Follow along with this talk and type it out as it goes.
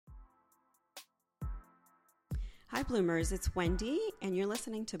Hi Bloomers, it's Wendy and you're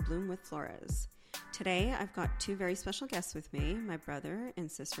listening to Bloom with Flores. Today I've got two very special guests with me, my brother and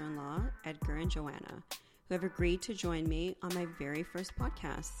sister-in-law, Edgar and Joanna, who have agreed to join me on my very first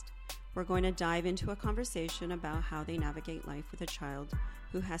podcast. We're going to dive into a conversation about how they navigate life with a child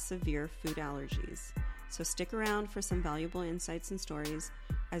who has severe food allergies. So stick around for some valuable insights and stories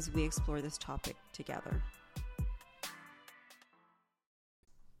as we explore this topic together.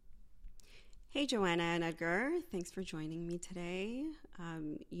 Hey, Joanna and Edgar. Thanks for joining me today.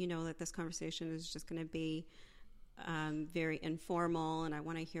 You know that this conversation is just going to be very informal, and I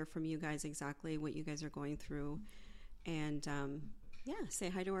want to hear from you guys exactly what you guys are going through. And say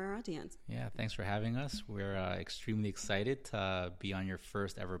hi to our audience. Yeah, thanks for having us. We're extremely excited to be on your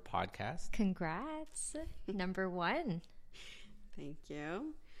first ever podcast. Congrats. Number one. Thank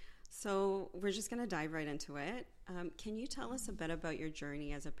you. So we're just going to dive right into it. Can you tell us a bit about your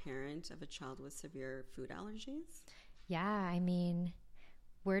journey as a parent of a child with severe food allergies? Yeah, I mean,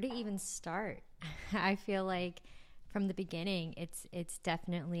 where to even start? I feel like from the beginning, it's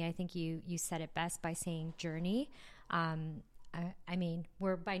definitely, I think you said it best by saying journey. I mean,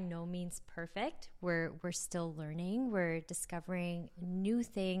 we're by no means perfect. We're still learning. We're discovering new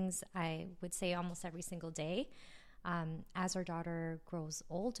things, I would say almost every single day. As our daughter grows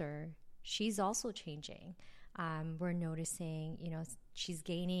older, she's also changing. We're noticing, she's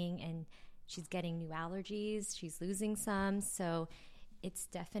gaining and she's getting new allergies. She's losing some. So it's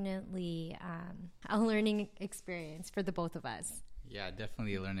definitely a learning experience for the both of us. Yeah,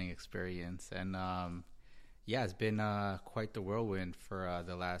 definitely a learning experience. And it's been quite the whirlwind for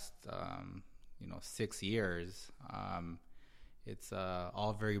the last, 6 years. It's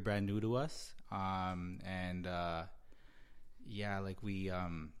all very brand new to us.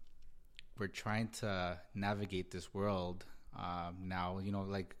 We're trying to navigate this world now,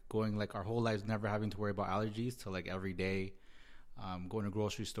 going our whole lives never having to worry about allergies to every day, going to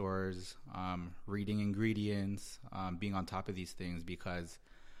grocery stores, reading ingredients, being on top of these things because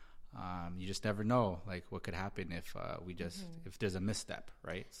you just never know what could happen if if there's a misstep,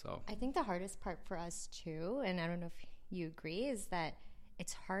 right? So I think the hardest part for us too, and I don't know if you agree, is that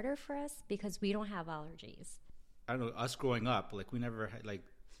it's harder for us because we don't have allergies. I don't know, us growing up, we never had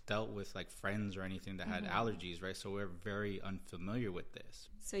dealt with friends or anything that had allergies, right? So we're very unfamiliar with this.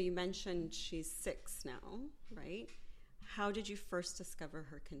 So you mentioned she's 6 now, right? How did you first discover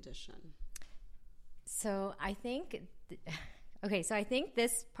her condition? So I think, I think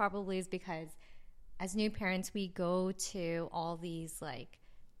this probably is because as new parents, we go to all these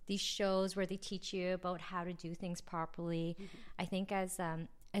shows where they teach you about how to do things properly. Mm-hmm. I think as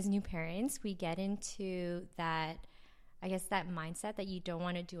new parents, we get into that, I guess, that mindset that you don't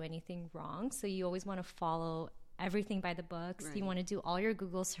want to do anything wrong. So you always want to follow everything by the books. Right. You want to do all your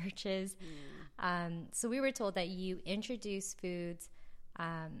Google searches. So we were told that you introduce foods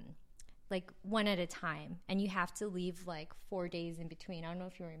one at a time, and you have to leave 4 days in between. I don't know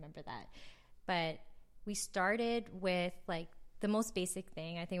if you remember that. But we started with the most basic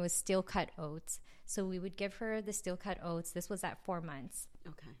thing, I think, was steel-cut oats. So we would give her the steel-cut oats. This was at 4 months.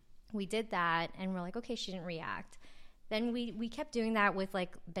 Okay. We did that, and we're okay, she didn't react. Then we kept doing that with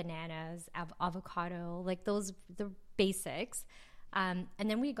bananas, avocado, the basics. And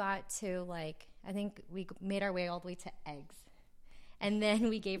then we got to I think we made our way all the way to eggs. And then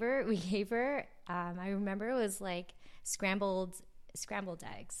we gave her, I remember it was scrambled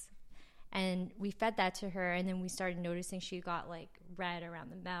eggs. And we fed that to her, and then we started noticing she got red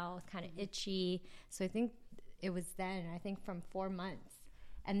around the mouth, kind of itchy. So I think it was then, from 4 months.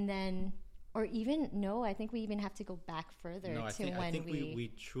 And then, or even, no, I think we even have to go back further I think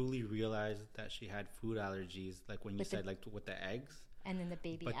we truly realized that she had food allergies, when you said with the eggs. And then the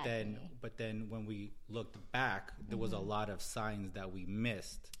baby acne. But then when we looked back, there was a lot of signs that we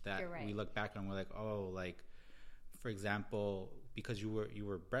missed that we look back on. We're for example, because you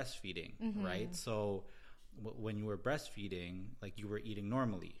were breastfeeding, right? So when you were breastfeeding, you were eating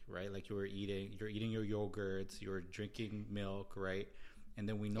normally, right? You're eating your yogurts, you're drinking milk, right? And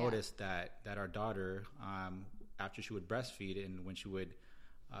then we noticed that our daughter, after she would breastfeed and when she would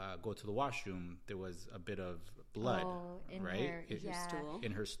go to the washroom, there was a bit of blood, in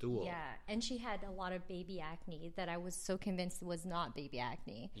her stool. Yeah, and she had a lot of baby acne that I was so convinced was not baby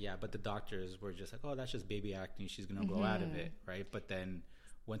acne. Yeah, but the doctors were just oh, that's just baby acne. She's going to grow out of it, right? But then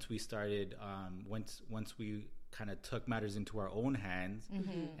once we started, once we kind of took matters into our own hands,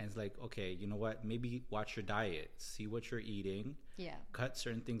 and it's okay, you know what? Maybe watch your diet, see what you're eating, cut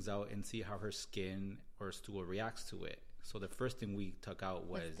certain things out, and see how her skin or stool reacts to it. So the first thing we took out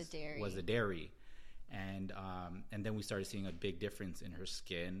was the dairy. And then we started seeing a big difference in her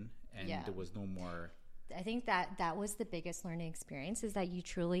skin, and there was no more I think that was the biggest learning experience, is that you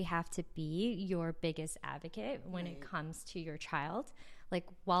truly have to be your biggest advocate when it comes to your child. Like,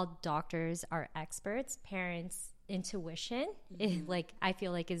 while doctors are experts, parents' intuition is, like, I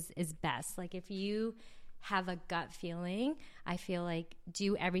feel like is best. Like, if you have a gut feeling, I feel like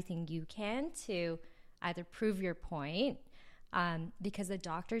do everything you can to either prove your point, because the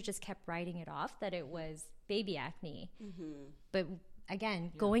doctor just kept writing it off that it was baby acne. But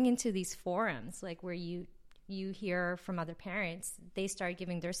again, going into these forums, like, where you hear from other parents, they start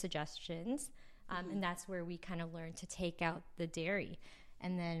giving their suggestions, and that's where we kind of learned to take out the dairy.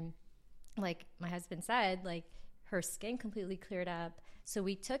 And then, like my husband said, like, her skin completely cleared up. So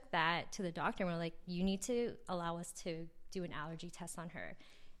we took that to the doctor and we're like, you need to allow us to do an allergy test on her.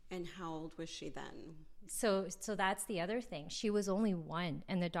 And how old was she then? So that's the other thing. She was only 1,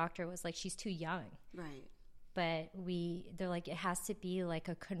 and the doctor was like, she's too young. Right. But they're like, it has to be like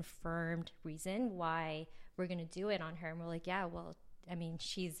a confirmed reason why we're going to do it on her. And we're like, yeah, well, I mean,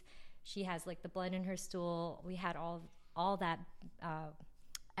 she has like the blood in her stool. We had all that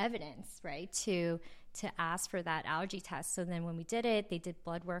evidence, right, to ask for that allergy test. So then when we did it, they did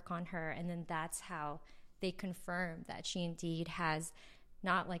blood work on her, and then that's how they confirmed that she indeed has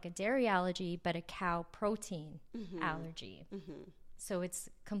not like a dairy allergy, but a cow protein allergy. So it's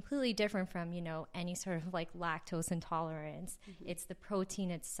completely different from, any sort of like lactose intolerance. It's the protein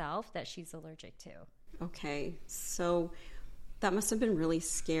itself that she's allergic to. Okay. So that must have been really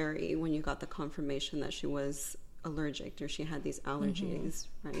scary when you got the confirmation that she was allergic, or she had these allergies,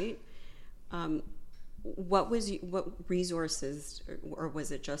 right? What resources, or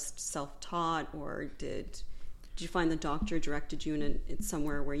was it just self-taught, or did you find the doctor directed you in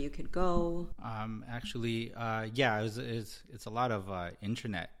somewhere where you could go? Actually, it's a lot of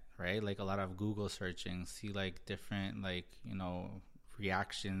internet, right? Like a lot of Google searching, see like different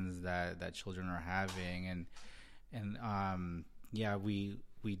reactions that children are having, and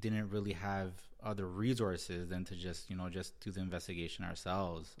we didn't really have other resources than to just do the investigation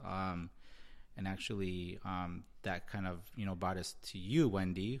ourselves. And actually, that kind of brought us to you,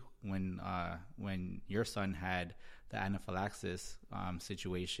 Wendy, when your son had the anaphylaxis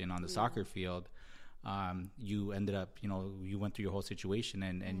situation on the soccer field. You ended up, you went through your whole situation,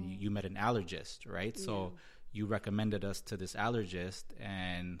 and you met an allergist, right? Yeah. So you recommended us to this allergist,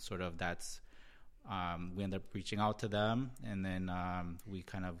 and sort of that's we ended up reaching out to them, and then we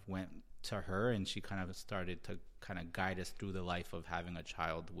kind of went to her, and she kind of started to kind of guide us through the life of having a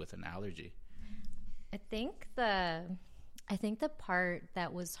child with an allergy. I think the part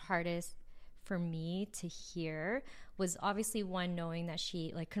that was hardest for me to hear was obviously, one, knowing that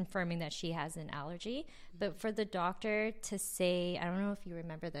confirming that she has an allergy, but for the doctor to say, I don't know if you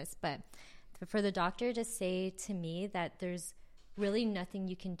remember this, but for the doctor to say to me that there's really nothing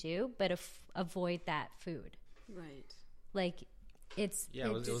you can do but avoid that food. Right. Like, it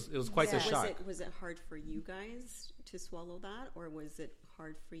was quite a shock. Was it hard for you guys to swallow that, or was it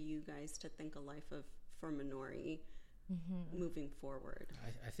hard for you guys to think a life for Minori moving forward?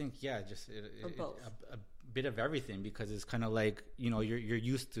 I think just both. A bit of everything, because it's kind of like you're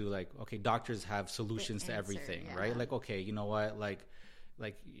used to, like, okay, doctors have solutions to everything, right? Like, okay, you know what, like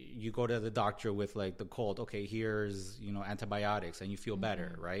you go to the doctor with like the cold, okay, here's antibiotics, and you feel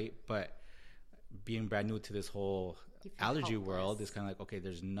better, right? But being brand new to this whole allergy world, is kind of like, okay,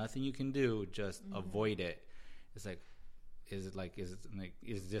 there's nothing you can do, just avoid it. It's like,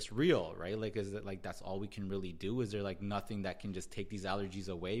 is this real, right? Like, is it like that's all we can really do? Is there like nothing that can just take these allergies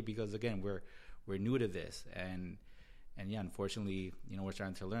away? Because again, we're new to this, and unfortunately, we're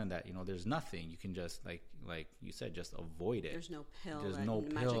trying to learn that there's nothing you can just like you said, just avoid it. There's no pill. There's no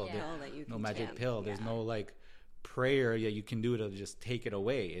pill. Magic pill that you can no magic take. pill. There's no like prayer you can do to just take it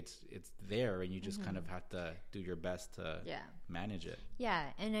away. It's there, and you just kind of have to do your best to manage it. Yeah,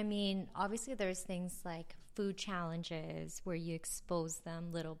 and I mean, obviously there's things like food challenges where you expose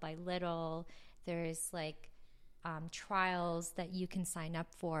them little by little. There's like trials that you can sign up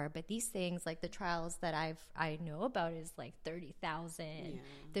for, but these things, like the trials that I know about, is like 30,000.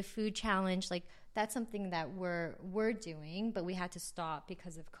 The food challenge, like, that's something that we're doing, but we had to stop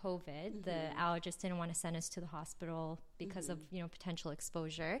because of COVID. The allergist didn't want to send us to the hospital because of potential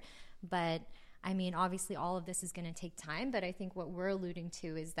exposure. But I mean, obviously all of this is going to take time, but I think what we're alluding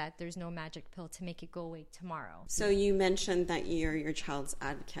to is that there's no magic pill to make it go away tomorrow. So you mentioned that you're your child's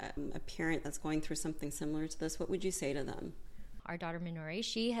advocate, a parent that's going through something similar to this. What would you say to them? Our daughter Minori,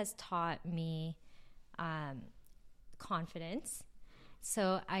 she has taught me confidence.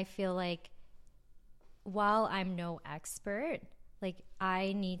 So I feel like, while I'm no expert, like,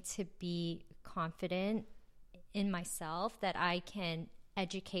 I need to be confident in myself that I can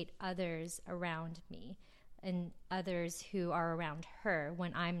educate others around me and others who are around her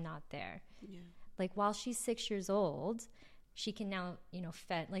when I'm not there. Yeah. Like while she's 6 years old, she can now,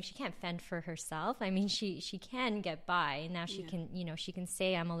 fend, like she can't fend for herself. I mean, she can get by, and now she can, she can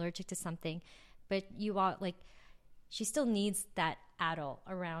say I'm allergic to something, but she still needs that adult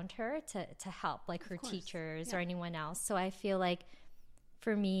around her to help, like her teachers or anyone else. So I feel like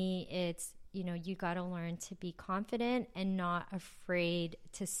for me, it's, you got to learn to be confident and not afraid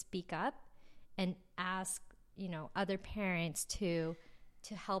to speak up and ask, other parents to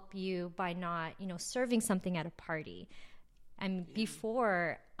help you by not, serving something at a party. And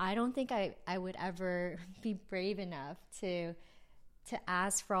before, I don't think I would ever be brave enough to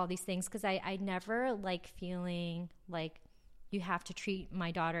ask for all these things, because I never like feeling like you have to treat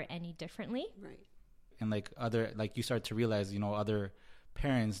my daughter any differently. Right. And you start to realize, other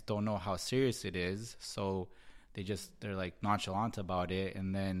parents don't know how serious it is, so they're like nonchalant about it,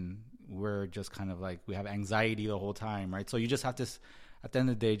 and then we're just kind of like, we have anxiety the whole time, right? So you just have to, at the end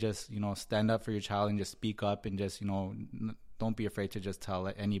of the day, just stand up for your child and just speak up, and just don't be afraid to just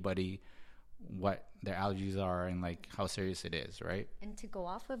tell anybody what their allergies are and like how serious it is, right? And to go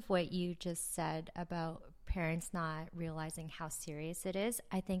off of what you just said about parents not realizing how serious it is,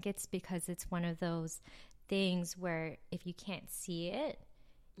 I think it's because it's one of those things where if you can't see it,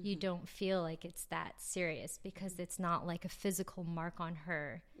 you don't feel like it's that serious, because it's not like a physical mark on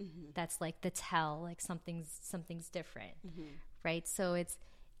her that's like the tell, like something's different, right? So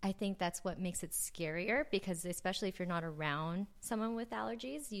I think that's what makes it scarier, because especially if you're not around someone with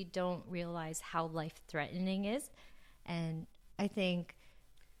allergies, you don't realize how life-threatening it is. And I think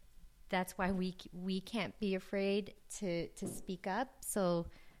that's why we can't be afraid to speak up. So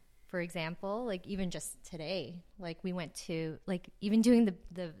for example, like even just today, like we went to, like even doing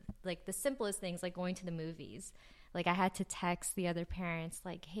the simplest things, like going to the movies. Like I had to text the other parents,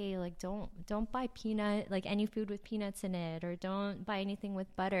 like, hey, like don't buy any food with peanuts in it, or don't buy anything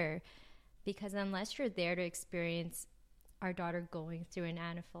with butter, because unless you're there to experience our daughter going through an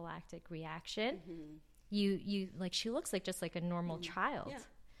anaphylactic reaction, you like, she looks like just like a normal child,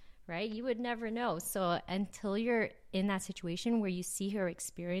 right? You would never know. So until you're in that situation where you see her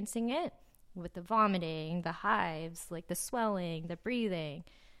experiencing it with the vomiting, the hives, like the swelling, the breathing,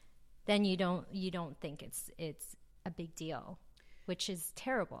 then you don't think it's a big deal, which is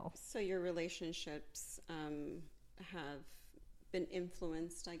terrible. So your relationships have been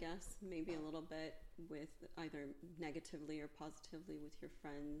influenced, I guess, maybe a little bit, with either negatively or positively with your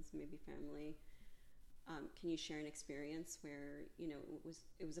friends, maybe family. Can you share an experience where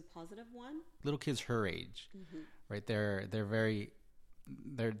it was a positive one? Little kids her age, right? They're very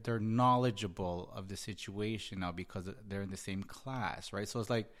they're knowledgeable of the situation now because they're in the same class, right? So it's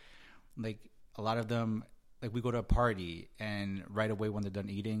like a lot of them, like we go to a party and right away when they're done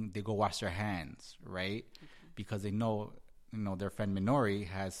eating, they go wash their hands, right? Okay. Because they know their friend Minori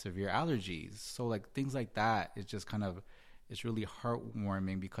has severe allergies. So like things like that, it's just kind of, it's really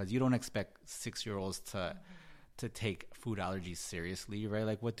heartwarming, because you don't expect 6-year-olds to take food allergies seriously, right?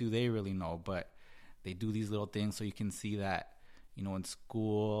 Like what do they really know? But they do these little things, so you can see that, in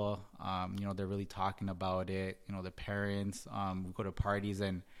school, they're really talking about it. The parents, we go to parties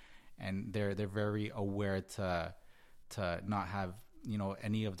and they're very aware to not have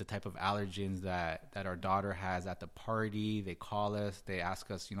any of the type of allergens that our daughter has at the party. They call us, they ask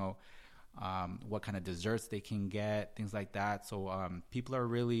us what kind of desserts they can get, things like that. So people are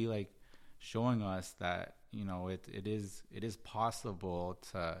really like showing us that it is possible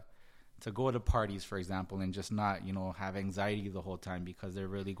to go to parties, for example, and just not have anxiety the whole time, because they're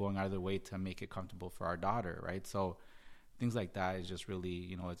really going out of their way to make it comfortable for our daughter, right? So things like that is just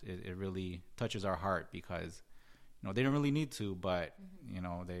really, it really touches our heart, because they don't really need to, but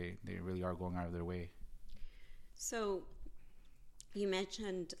they really are going out of their way. So you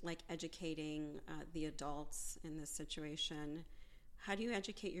mentioned like educating the adults in this situation. How do you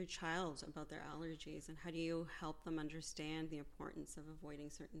educate your child about their allergies, and how do you help them understand the importance of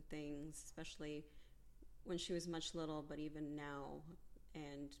avoiding certain things, especially when she was much little, but even now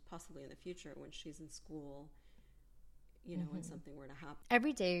and possibly in the future when she's in school, when something were to happen?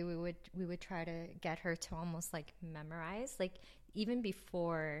 Every day we would try to get her to almost like memorize, like even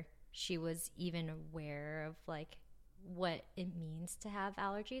before she was even aware of like what it means to have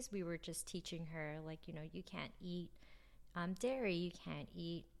allergies. We were just teaching her, like, you can't eat dairy, you can't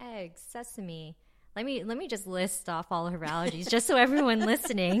eat eggs, sesame. Let me just list off all of her allergies, just so everyone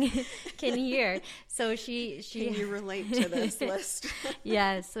listening can hear. So she can you relate to this list?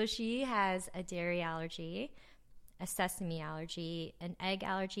 Yeah, so she has a dairy allergy, a sesame allergy, an egg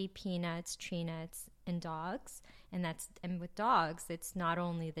allergy, peanuts, tree nuts, and dogs. And with dogs, it's not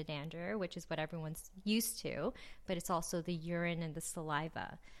only the dander, which is what everyone's used to, but it's also the urine and the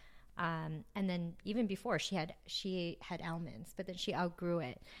saliva. And then even before she had ailments, but then she outgrew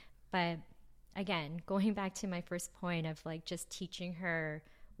it. But again, going back to my first point of like just teaching her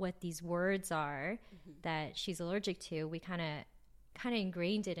what these words are that she's allergic to, we kind of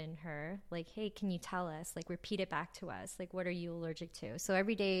ingrained it in her. Like, hey, can you tell us? Like, repeat it back to us. Like, what are you allergic to? So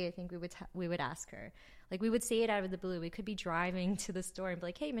every day, I think we would ask her. Like, we would say it out of the blue. We could be driving to the store and be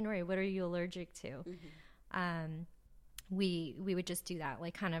like, hey, Minori, what are you allergic to? We would just do that,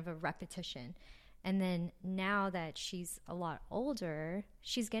 like kind of a repetition. And then now that she's a lot older,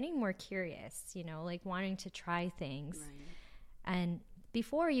 she's getting more curious, you know, like wanting to try things. Right. And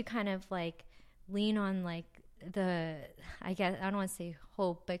before, you kind of like lean on like I guess, I don't want to say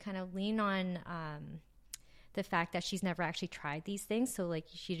hope, but kind of lean on the fact that she's never actually tried these things. So like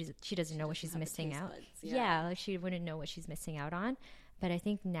she doesn't know what she's missing out. Yeah, like she wouldn't know what she's missing out on. But I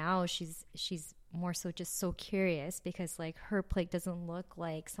think now she's more so just so curious because like her plate doesn't look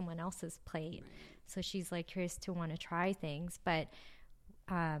like someone else's plate. Right. So she's like curious to want to try things. But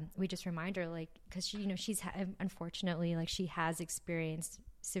we just remind her, like, because she, you know, she's unfortunately, like, she has experienced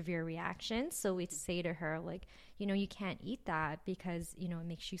severe reactions. So we say to her, like, you know, you can't eat that because, you know, it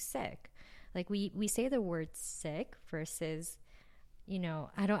makes you sick. Like we say the word sick versus, you know,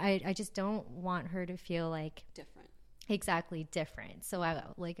 I just don't want her to feel like different. Exactly, different. So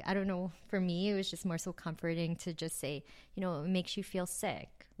I don't know, for me it was just more so comforting to just say, you know, it makes you feel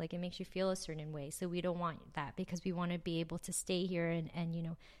sick, like it makes you feel a certain way. So we don't want that because we want to be able to stay here and you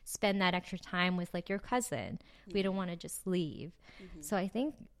know, spend that extra time with like your cousin. Mm-hmm. We don't want to just leave. Mm-hmm. So I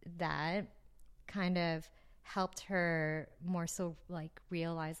think that kind of helped her more so like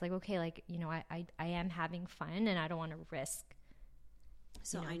realize like, okay, like, you know, I am having fun and I don't want to risk.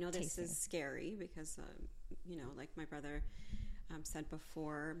 So I know this is scary because, you know, like my brother said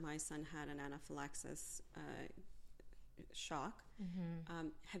before, my son had an anaphylaxis shock. Mm-hmm.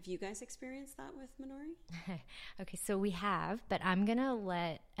 Have you guys experienced that with Minori? Okay, so we have, but I'm going to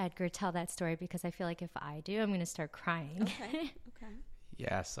let Edgar tell that story because I feel like if I do, I'm going to start crying. Okay.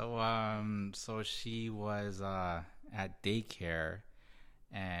 Yeah, so she was at daycare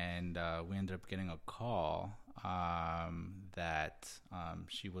and we ended up getting a call that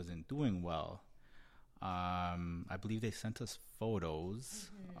she wasn't doing well. I believe they sent us photos.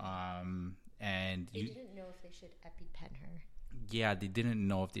 Mm-hmm. And they didn't know if they should EpiPen her. Yeah, they didn't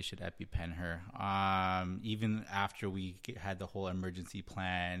know if they should EpiPen her. Even after we had the whole emergency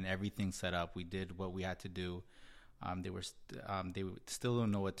plan, everything set up, we did what we had to do. They still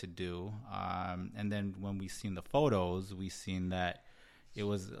don't know what to do. And then when we seen the photos, we seen that it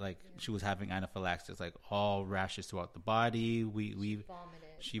was like she was having anaphylaxis, like all rashes throughout the body.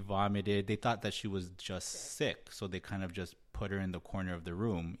 She vomited. They thought that she was just sick, so they kind of just put her in the corner of the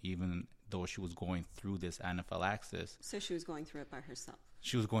room, even though she was going through this anaphylaxis. So she was going through it by herself.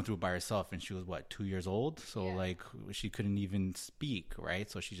 She was going through it by herself, and she was 2 years old. So like she couldn't even speak, right?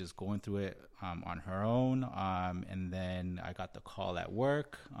 So she's just going through it on her own. And then I got the call at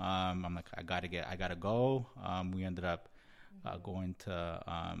work. I'm like, I gotta go. We ended up going to.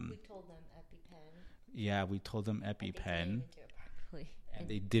 We told them EpiPen. Yeah, we told them EpiPen. And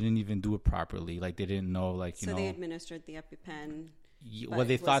they didn't even do it properly. Like they didn't know, like, you know. So they administered the EpiPen. Well,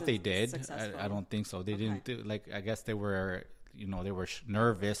 they thought they did. I don't think so. They didn't do, like, I guess they were, you know, they were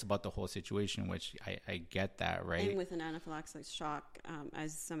nervous about the whole situation, which I get that, right? And with an anaphylaxis shock,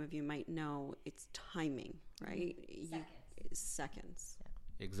 as some of you might know, it's timing, right? Seconds. Yeah.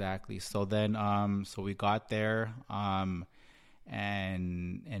 Exactly. So then, so we got there,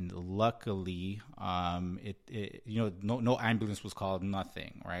 and luckily, it you know, no ambulance was called,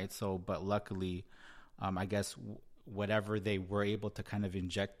 nothing, right? So, but luckily, I guess whatever they were able to kind of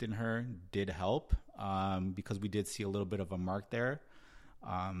inject in her did help, because we did see a little bit of a mark there,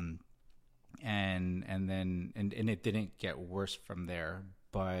 and then it didn't get worse from there.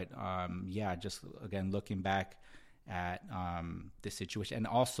 But yeah, just again looking back at the situation, and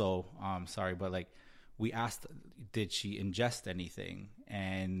also sorry, but like, we asked, did she ingest anything?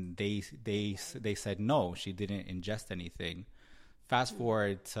 And they said no, she didn't ingest anything. Fast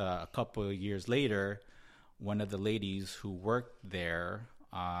forward to a couple of years later, one of the ladies who worked there,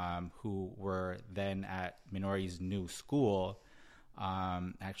 who were then at Minori's new school,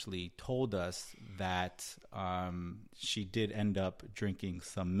 actually told us that she did end up drinking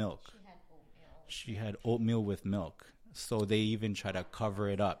some milk. She had oatmeal with milk. So they even try to cover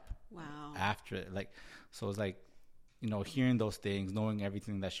it up. Wow. After, like, so it's like, you know, hearing those things, knowing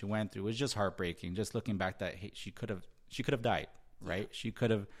everything that she went through, it was just heartbreaking. Just looking back, that, hey, she could have died, right? Yeah.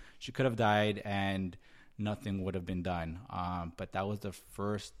 She could have died, and nothing would have been done. But that was the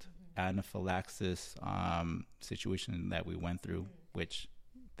first anaphylaxis situation that we went through, which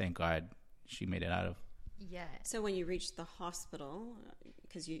thank God she made it out of. Yeah. So when you reached the hospital,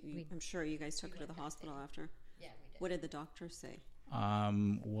 because I'm sure you guys took her to the hospital after. Yeah, we did. What did the doctor say?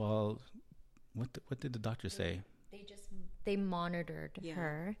 Well, what did the doctor say? They monitored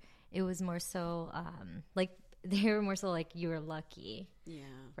her. It was more so they were more so like, you were lucky. Yeah.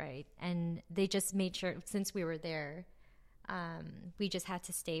 Right. And they just made sure, since we were there, we just had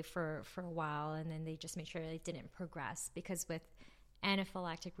to stay for a while, and then they just made sure it didn't progress, because with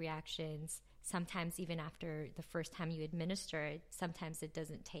anaphylactic reactions, sometimes even after the first time you administer it, sometimes it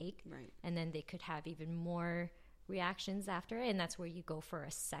doesn't take. Right. And then they could have even more reactions after it, and that's where you go for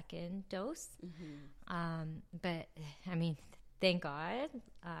a second dose. But I mean, thank God,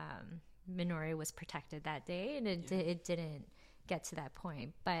 Minori was protected that day, and it didn't get to that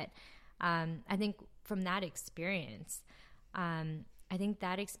point. But I think from that experience,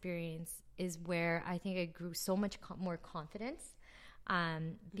 is where I think I grew so much more confidence,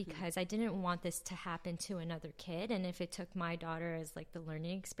 because I didn't want this to happen to another kid. And if it took my daughter as like the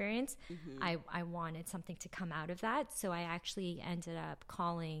learning experience, I wanted something to come out of that. So I actually ended up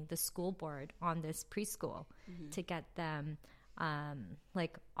calling the school board on this preschool to get them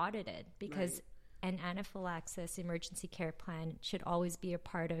audited, because an anaphylaxis emergency care plan should always be a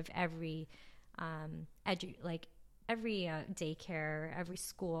part of every daycare, every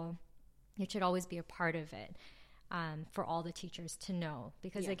school. It should always be a part of it, for all the teachers to know,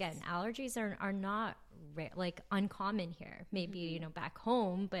 because again, allergies are not uncommon here. Maybe back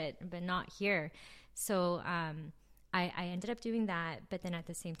home, but not here. So I ended up doing that, but then at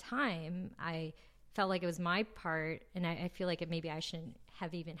the same time, I felt like it was my part, and I feel like maybe I shouldn't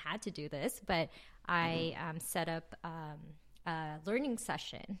have even had to do this, but I set up a learning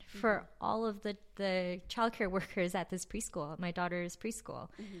session for all of the childcare workers at this preschool, my daughter's preschool.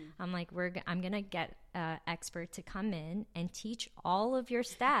 I'm like, I'm going to get an expert to come in and teach all of your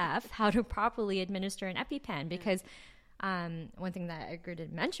staff how to properly administer an EpiPen, because one thing that Edgar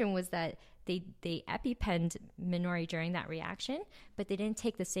didn't mention was that they EpiPenned Minori during that reaction, but they didn't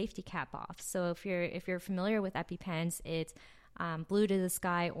take the safety cap off. So if you're familiar with EpiPens, it's blue to the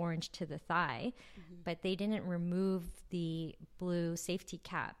sky, orange to the thigh, but they didn't remove the blue safety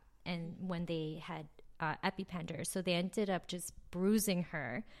cap. And when they had EpiPenned her, so they ended up just bruising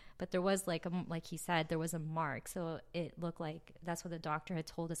her. But there was like he said, there was a mark, so it looked like that's what the doctor had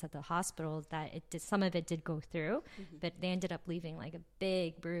told us at the hospital, that some of it did go through, but they ended up leaving like a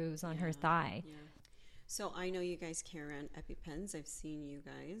big bruise on her thigh. Yeah. So I know you guys carry around EpiPens. I've seen you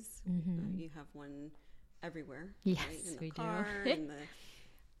guys. You have one everywhere. Yes, right? In the we car, do.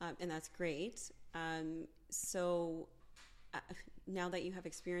 And that's great. So now that you have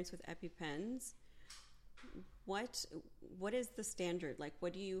experience with EpiPens, what is the standard? Like,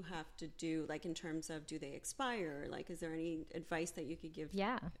 what do you have to do? Like, in terms of, do they expire? Like, is there any advice that you could give?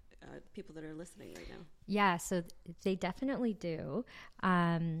 People that are listening right now? Yeah, so they definitely do.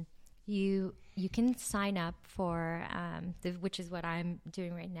 You can sign up for, which is what I'm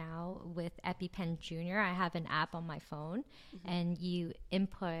doing right now with EpiPen Junior. I have an app on my phone, and you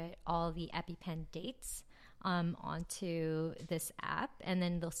input all the EpiPen dates onto this app, and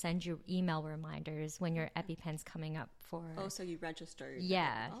then they'll send you email reminders when your EpiPen's coming up for... Oh, so you registered?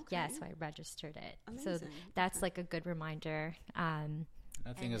 Yeah, okay. So I registered it. Amazing. So that's like a good reminder.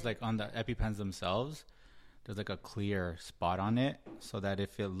 The thing is, like, on the EpiPens themselves, there's like a clear spot on it, so that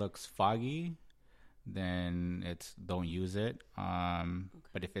if it looks foggy, then don't use it.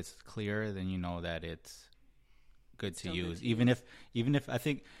 But if it's clear, then you know that it's good to use. Even if I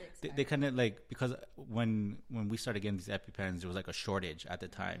think they kind of like, because when we started getting these EpiPens, there was like a shortage at the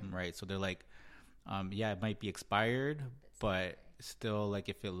time, right? So they're like, it might be expired, but still, like,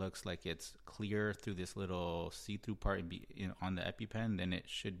 if it looks like it's clear through this little see-through part on the EpiPen, then it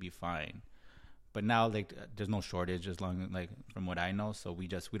should be fine. But now, like, there's no shortage, as long as, like, from what I know. So we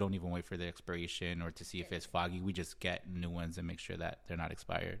don't even wait for the expiration or to see if it's foggy. We just get new ones and make sure that they're not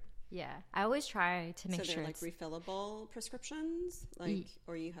expired. Yeah, I always try to make sure. So they're like refillable prescriptions, like,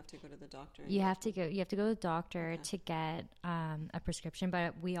 or you have to go to the doctor. You have to go to the doctor to get a prescription,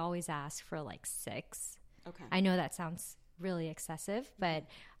 but we always ask for like 6. Okay. I know that sounds really excessive, but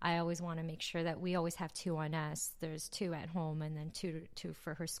I always want to make sure that we always have 2 on us. There's 2 at home, and then 2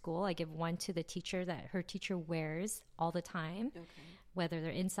 for her school. I give 1 to the teacher that her teacher wears all the time, whether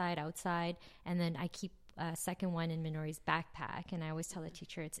they're inside, outside, and then I keep a second one in Minori's backpack, and I always tell the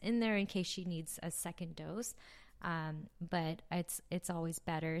teacher it's in there in case she needs a second dose. But it's always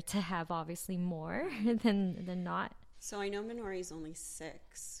better to have obviously more than not. So I know Minori's only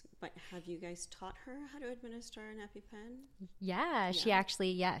 6, But have you guys taught her how to administer an EpiPen? Yeah, she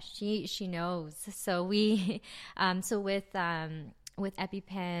actually, she knows. So we, with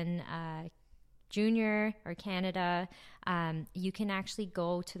EpiPen Junior or Canada, you can actually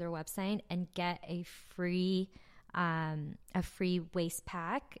go to their website and get a free waist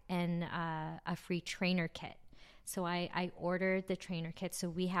pack and a free trainer kit. So I ordered the trainer kit. So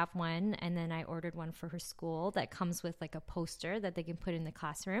we have one, and then I ordered one for her school that comes with like a poster that they can put in the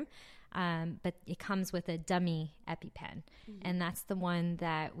classroom. But it comes with a dummy EpiPen, and that's the one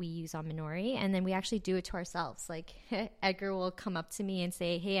that we use on Minori. And then we actually do it to ourselves. Like Edgar will come up to me and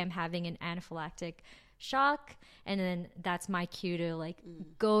say, "Hey, I'm having an anaphylactic shock," and then that's my cue to like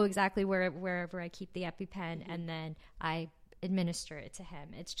go exactly wherever I keep the EpiPen, and then I administer it to him.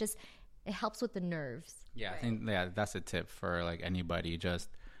 It's just, it helps with the nerves. Yeah, right. I think that's a tip for like anybody. Just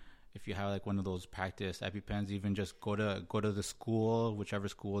if you have like one of those practice EpiPens, even just go to the school, whichever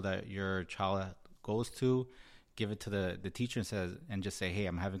school that your child goes to, give it to the teacher and just say, "Hey,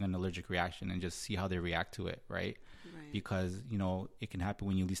 I'm having an allergic reaction," and just see how they react to it, right? Because it can happen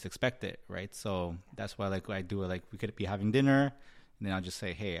when you least expect it, right? So that's why like I do it. Like we could be having dinner, and then I'll just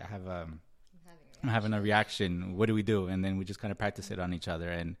say, "Hey, I'm having a reaction. What do we do?" And then we just kind of practice it on each other,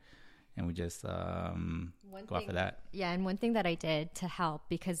 and we just go off of that. Yeah, and one thing that I did to help,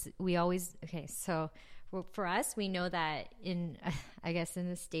 because we always so for us, we know that in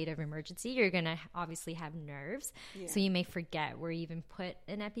the state of emergency, you're gonna obviously have nerves, so you may forget where you even put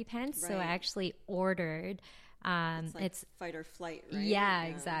an EpiPen. Right. So I actually ordered. It's fight or flight, right? Yeah,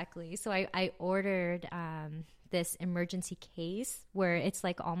 exactly. So I ordered this emergency case where it's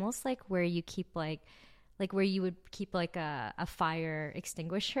like almost like where you keep like where you would keep like a fire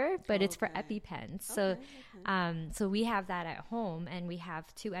extinguisher, but it's for EpiPens. So so we have that at home, and we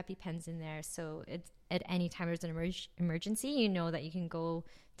have 2 EpiPens in there. So it's at any time there's an emergency, you know that you can go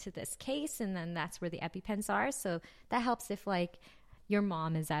to this case, and then that's where the EpiPens are. So that helps if like your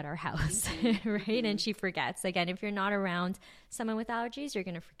mom is at our house, right? And she forgets. Again, if you're not around someone with allergies, you're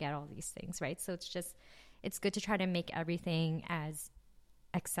going to forget all these things, right? So it's good to try to make everything as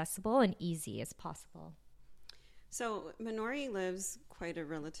accessible and easy as possible. So Minori lives quite a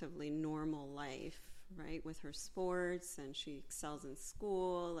relatively normal life, right? With her sports, and she excels in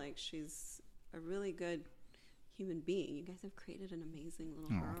school. Like, she's a really good human being. You guys have created an amazing little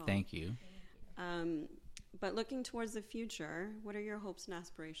girl. Thank you. But looking towards the future, what are your hopes and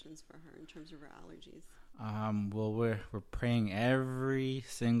aspirations for her in terms of her allergies? Well, we're praying every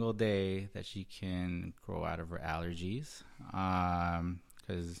single day that she can grow out of her allergies.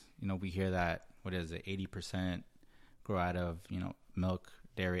 Because, we hear that, 80% grow out of, milk,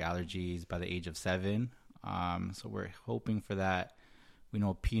 dairy allergies by the age of 7. So we're hoping for that. We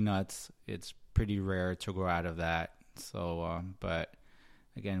know peanuts, it's pretty rare to grow out of that. So, but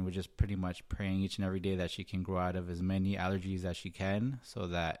again, we're just pretty much praying each and every day that she can grow out of as many allergies as she can, so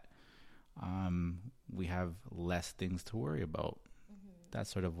that we have less things to worry about.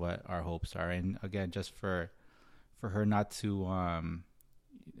 That's sort of what our hopes are. And again, just for her not to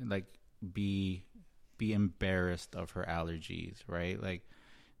be embarrassed of her allergies, right? Like,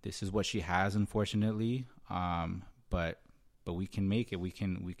 this is what she has, unfortunately. But we can make it. We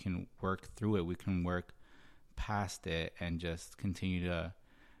can work through it. We can work past it and just continue to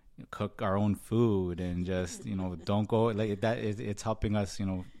cook our own food, and just don't go like that. It's helping us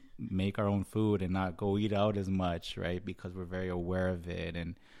make our own food and not go eat out as much, right? Because we're very aware of it.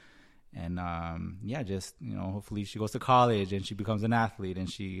 And just hopefully she goes to college and she becomes an athlete, and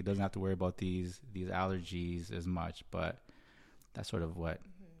she doesn't have to worry about these allergies as much. But that's sort of what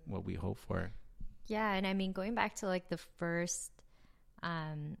we hope for. Yeah, and I mean, going back to like the first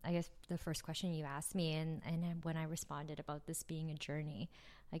the first question you asked me, and when I responded about this being a journey,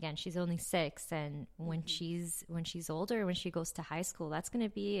 again, she's only 6, and when she's older, when she goes to high school, that's going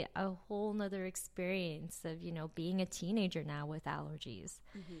to be a whole nother experience of being a teenager now with allergies,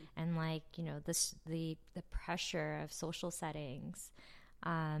 and like the pressure of social settings,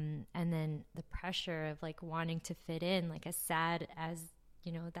 and then the pressure of like wanting to fit in. Like, as sad as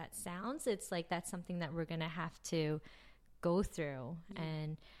that sounds, it's like that's something that we're going to have to go through.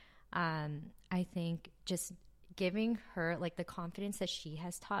 And I think just giving her like the confidence that she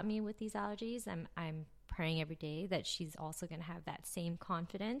has taught me with these allergies, I'm praying every day that she's also going to have that same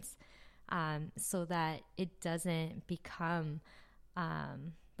confidence, so that it doesn't become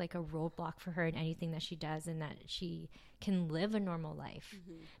like a roadblock for her in anything that she does, and that she can live a normal life.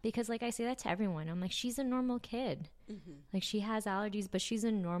 Because like I say that to everyone, I'm like, she's a normal kid. Like, she has allergies, but she's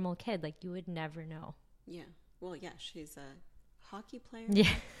a normal kid. Like, you would never know. Yeah. Well, yeah, she's a hockey player. Yeah.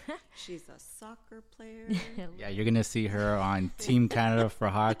 She's a soccer player. Yeah, you're going to see her on Team Canada for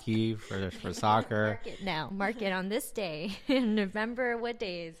hockey, for soccer. Mark it on this day. In November, what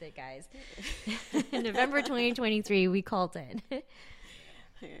day is it, guys? November 2023, we called it.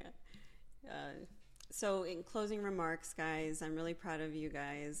 So in closing remarks, guys, I'm really proud of you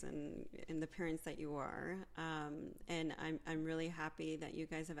guys and the parents that you are. And I'm really happy that you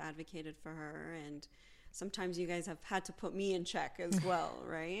guys have advocated for her. And sometimes you guys have had to put me in check as well,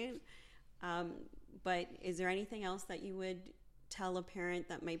 right? But is there anything else that you would tell a parent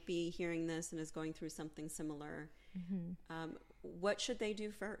that might be hearing this and is going through something similar? Mm-hmm. What should they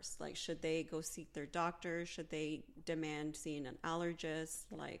do first? Like, should they go seek their doctor? Should they demand seeing an allergist?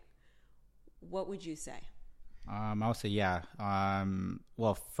 Like, what would you say? I would say, yeah.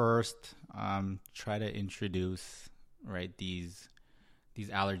 Well, first, try to introduce, right, these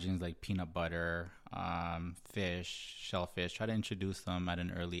allergens like peanut butter, fish, shellfish. Try to introduce them at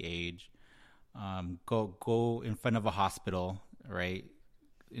an early age. Go in front of a hospital, right?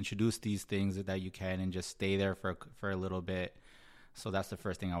 Introduce these things that you can, and just stay there for a little bit. So that's the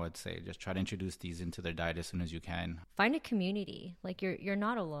first thing I would say. Just try to introduce these into their diet as soon as you can. Find a community. Like, you're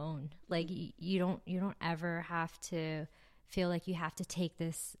not alone. Like, you don't ever have to feel like you have to take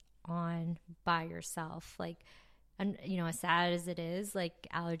this on by yourself. Like, and as sad as it is, like,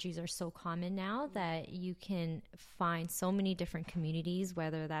 allergies are so common now that you can find so many different communities,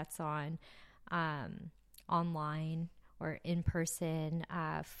 whether that's on online or in person.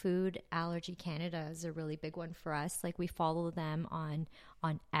 Food Allergy Canada is a really big one for us. Like, we follow them on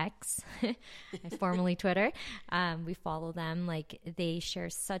X, formerly Twitter. We follow them. Like, they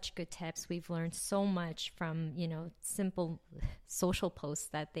share such good tips. We've learned so much from, simple social posts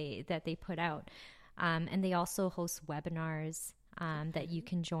that they put out. And they also host webinars that you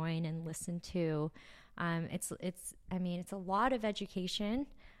can join and listen to. It's a lot of education,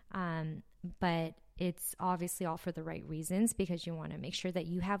 but it's obviously all for the right reasons, because you want to make sure that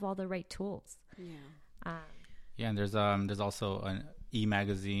you have all the right tools. Yeah. And there's also an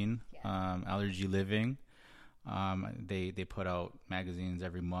e-magazine, Allergy Living. They put out magazines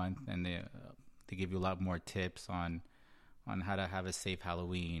every month, and they give you a lot more tips on how to have a safe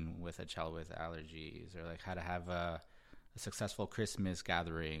Halloween with a child with allergies, or like how to have a successful Christmas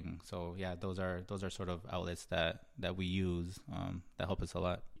gathering. So yeah, those are sort of outlets that we use that help us a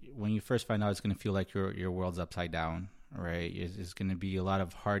lot. When you first find out, it's going to feel like your world's upside down, right? It's going to be a lot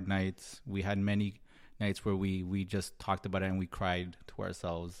of hard nights. We had many nights where we just talked about it and we cried to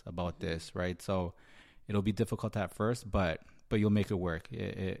ourselves about this, right? So it'll be difficult at first, but you'll make it work.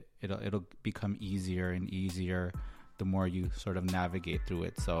 It'll become easier and easier the more you sort of navigate through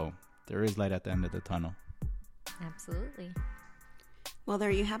it. So there is light at the end of the tunnel. Absolutely. Well,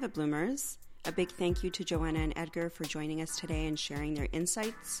 there you have it, Bloomers. A big thank you to Joanna and Edgar for joining us today and sharing their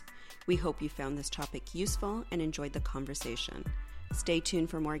insights. We hope you found this topic useful and enjoyed the conversation. Stay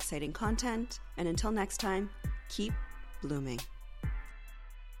tuned for more exciting content, and until next time, keep blooming.